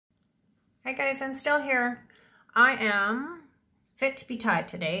Hey guys, I'm still here. I am fit to be tied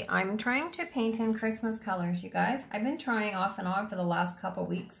today. I'm trying to paint in Christmas colors, you guys. I've been trying off and on for the last couple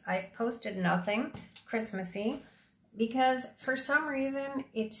weeks. I've posted nothing Christmassy because for some reason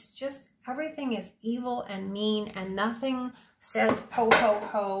it's just everything is evil and mean and nothing says ho ho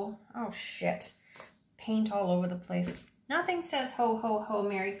ho. Oh shit. Paint all over the place. Nothing says ho ho ho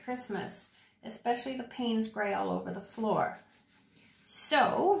Merry Christmas, especially the Payne's gray all over the floor.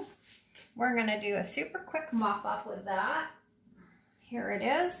 So we're going to do a super quick mop up with that. Here it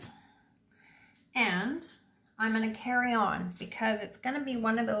is. And I'm going to carry on because it's going to be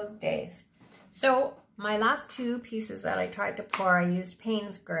one of those days. So my last two pieces that I tried to pour, I used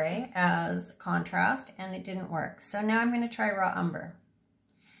Payne's gray as contrast and it didn't work. So now I'm going to try raw umber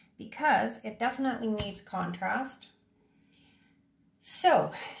because it definitely needs contrast.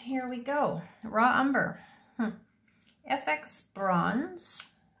 So here we go. Raw umber. FX bronze.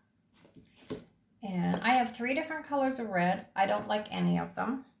 And I have 3 different colors of red. I don't like any of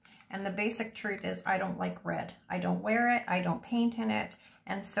them. And the basic truth is I don't like red. I don't wear it. I don't paint in it.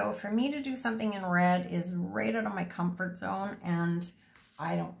 And so for me to do something in red is right out of my comfort zone and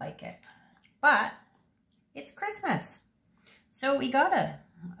I don't like it. But it's Christmas. So I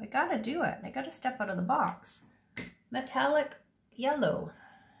gotta do it. I gotta step out of the box. Metallic yellow.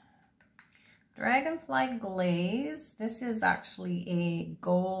 Dragonfly glaze. This is actually a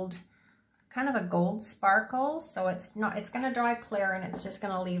gold, kind of a gold sparkle, so it's going to dry clear and it's just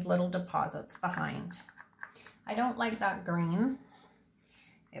going to leave little deposits behind. I don't like that green.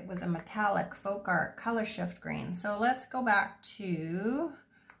 It was a metallic folk art color shift green. So let's go back to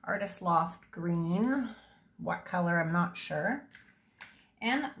Artist Loft green. What color, I'm not sure.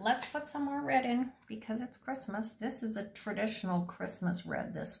 And let's put some more red in because it's Christmas. This is a traditional Christmas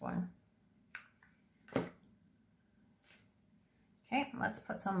red, this one. Okay, let's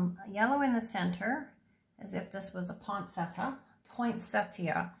put some yellow in the center, as if this was a poinsettia,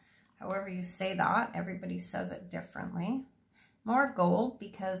 however you say that. Everybody says it differently. More gold,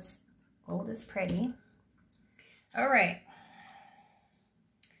 because gold is pretty. All right.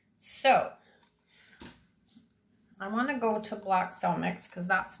 So, I want to go to black cell mix, because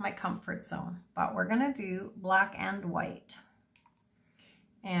that's my comfort zone. But we're going to do black and white.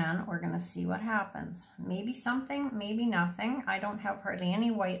 And we're going to see what happens. Maybe something, maybe nothing. I don't have hardly any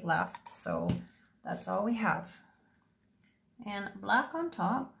white left, so that's all we have. And black on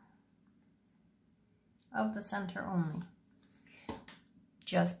top of the center only.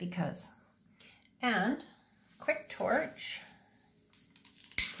 Just because. And quick torch.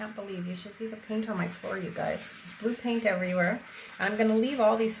 Can't believe, you should see the paint on my floor, you guys. There's blue paint everywhere. And I'm going to leave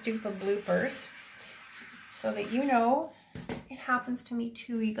all these stupid bloopers so that you know it happens to me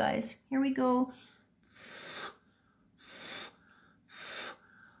too, you guys. Here we go.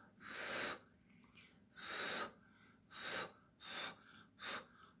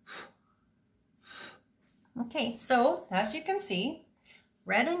 Okay, so as you can see,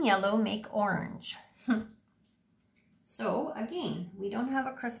 red and yellow make orange. So again, we don't have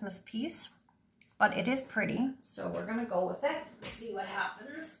a Christmas piece, but it is pretty. So we're gonna go with it, see what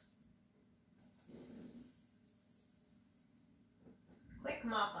happens. Quick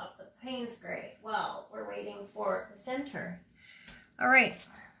mop up the Payne's gray while we're waiting for the center. All right.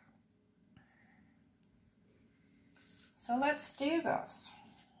 So let's do this.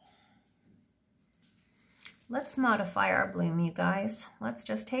 Let's modify our bloom, you guys. Let's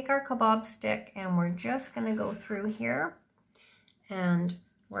just take our kebab stick and we're just going to go through here and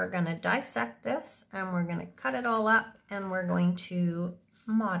we're going to dissect this and we're going to cut it all up and we're going to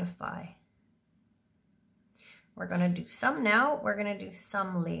modify. We're going to do some now, we're going to do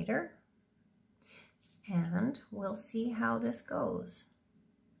some later, and we'll see how this goes.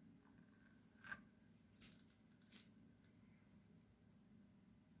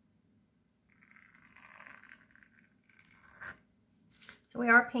 So we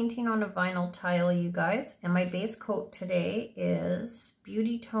are painting on a vinyl tile, you guys, and my base coat today is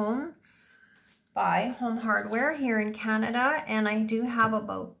Beauty Tone by Home Hardware here in Canada, and I do have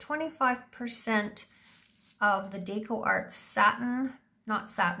about 25% of the Deco Art satin, not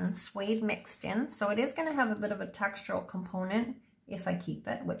satin, suede mixed in. So it is going to have a bit of a textural component if I keep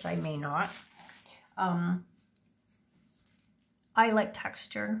it, which I may not. I like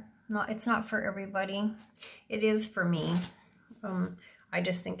texture. It's not for everybody. It is for me. I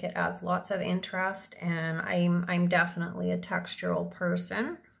just think it adds lots of interest, and I'm definitely a textural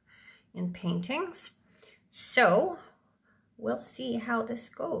person in paintings. So we'll see how this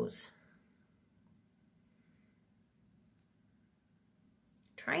goes.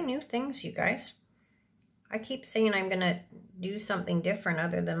 Try new things, you guys. I keep saying I'm going to do something different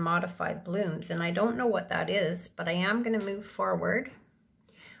other than modified blooms, and I don't know what that is, but I am going to move forward.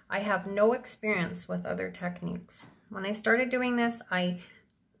 I have no experience with other techniques. When I started doing this, I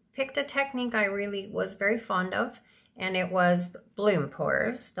picked a technique I really was very fond of, and it was bloom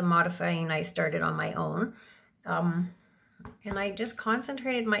pours, the modifying I started on my own. And I just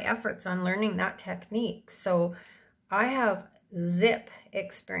concentrated my efforts on learning that technique. So I have zip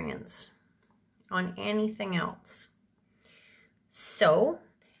experience on anything else. So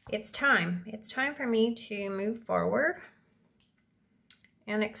it's time. It's time for me to move forward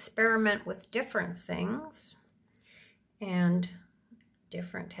and experiment with different things and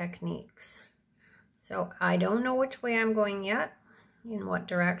different techniques. So I don't know which way I'm going yet, in what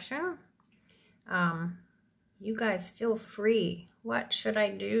direction. You guys feel free. What should I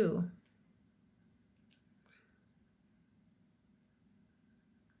do?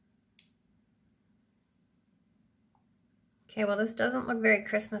 Okay, well, this doesn't look very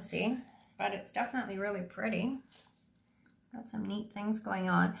Christmassy, but it's definitely really pretty. Got some neat things going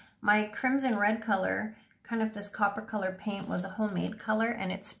on. My crimson red color, kind of this copper color paint, was a homemade color,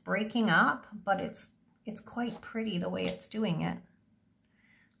 and it's breaking up, but it's quite pretty the way it's doing it.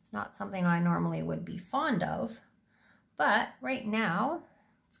 It's not something I normally would be fond of, but right now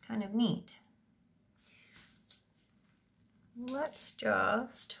it's kind of neat. Let's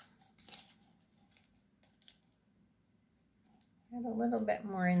just add a little bit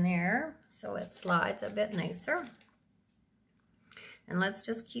more in there so it slides a bit nicer. And let's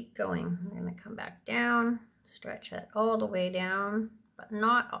just keep going. I'm going to come back down, stretch it all the way down, but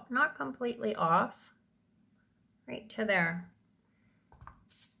not completely off, right to there.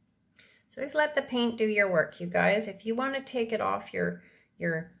 So just let the paint do your work, you guys. If you want to take it off your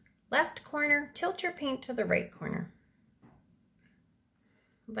left corner, tilt your paint to the right corner.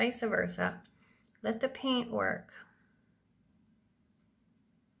 Vice versa. Let the paint work.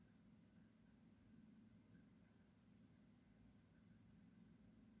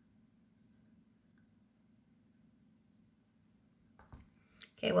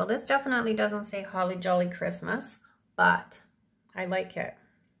 Okay, well, this definitely doesn't say Holly Jolly Christmas, but I like it.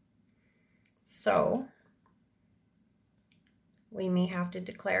 So we may have to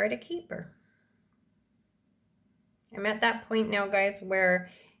declare it a keeper. I'm at that point now, guys, where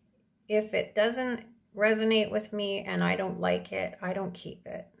if it doesn't resonate with me and I don't like it, I don't keep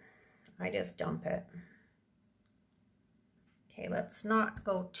it. I just dump it. Okay, let's not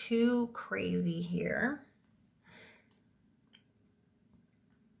go too crazy here.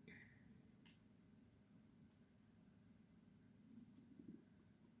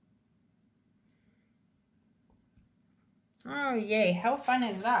 Oh, yay. How fun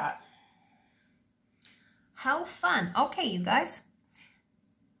is that? How fun. Okay, you guys.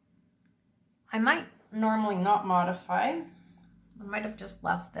 I might normally not modify. I might have just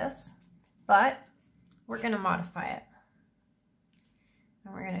left this, but we're going to modify it.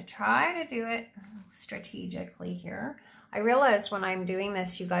 And we're going to try to do it strategically here. I realized when I'm doing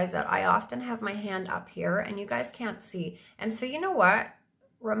this, you guys, that I often have my hand up here and you guys can't see. And so you know what?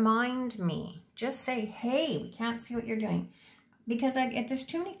 Remind me. Just say, hey, we can't see what you're doing. Because there's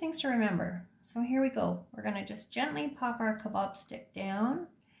too many things to remember. So here we go. We're going to just gently pop our kebab stick down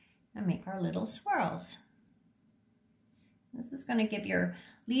and make our little swirls. This is going to give your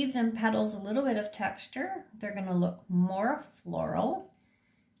leaves and petals a little bit of texture. They're going to look more floral,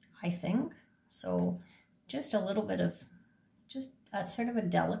 I think. So just a little bit of, just a sort of a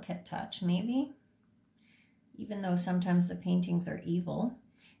delicate touch maybe. Even though sometimes the paintings are evil.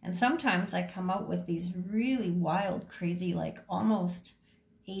 And sometimes I come out with these really wild, crazy, like almost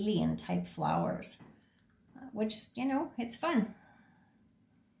alien type flowers, which, you know, it's fun.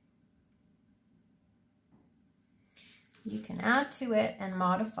 You can add to it and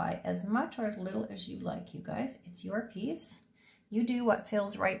modify as much or as little as you like, you guys. It's your piece. You do what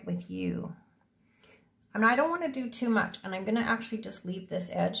feels right with you. And I don't want to do too much, and I'm going to actually just leave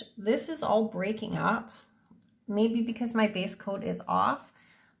this edge. This is all breaking up, maybe because my base coat is off.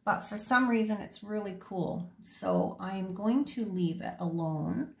 But for some reason, it's really cool. So I'm going to leave it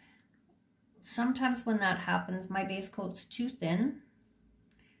alone. Sometimes when that happens, my base coat's too thin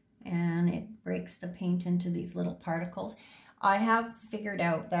and it breaks the paint into these little particles. I have figured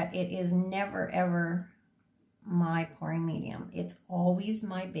out that it is never, ever my pouring medium. It's always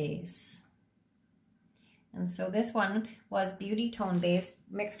my base. And so this one was Beauty Tone Base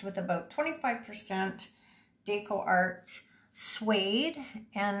mixed with about 25% Deco Art Suede,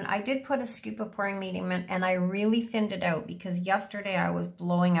 and I did put a scoop of pouring medium in, and I really thinned it out because yesterday I was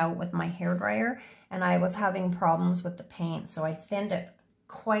blowing out with my hairdryer and I was having problems with the paint, so I thinned it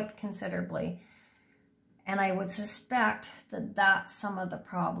quite considerably. And I would suspect that that's some of the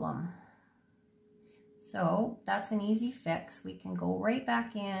problem. So that's an easy fix. We can go right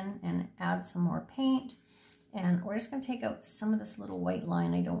back in and add some more paint. And we're just going to take out some of this little white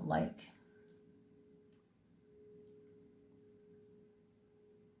line I don't like.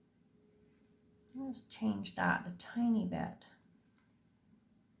 Let's change that a tiny bit.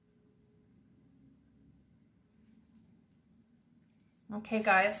 Okay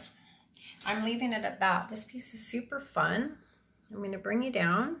guys, I'm leaving it at that. This piece is super fun. I'm going to bring you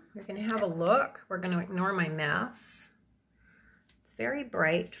down. We're going to have a look. We're going to ignore my mess. It's very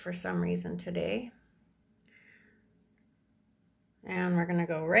bright for some reason today. And we're going to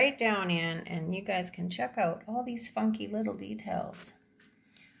go right down in, and you guys can check out all these funky little details.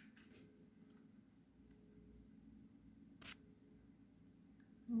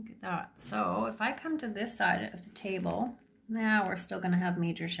 Look at that. So if I come to this side of the table, now we're still going to have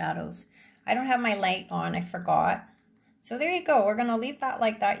major shadows. I don't have my light on, I forgot. So there you go. We're going to leave that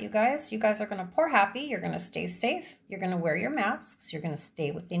like that, you guys. You guys are going to pour happy. You're going to stay safe. You're going to wear your masks. You're going to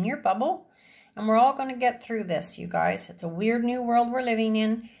stay within your bubble. And we're all going to get through this, you guys. It's a weird new world we're living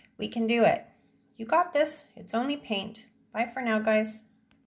in. We can do it. You got this. It's only paint. Bye for now, guys.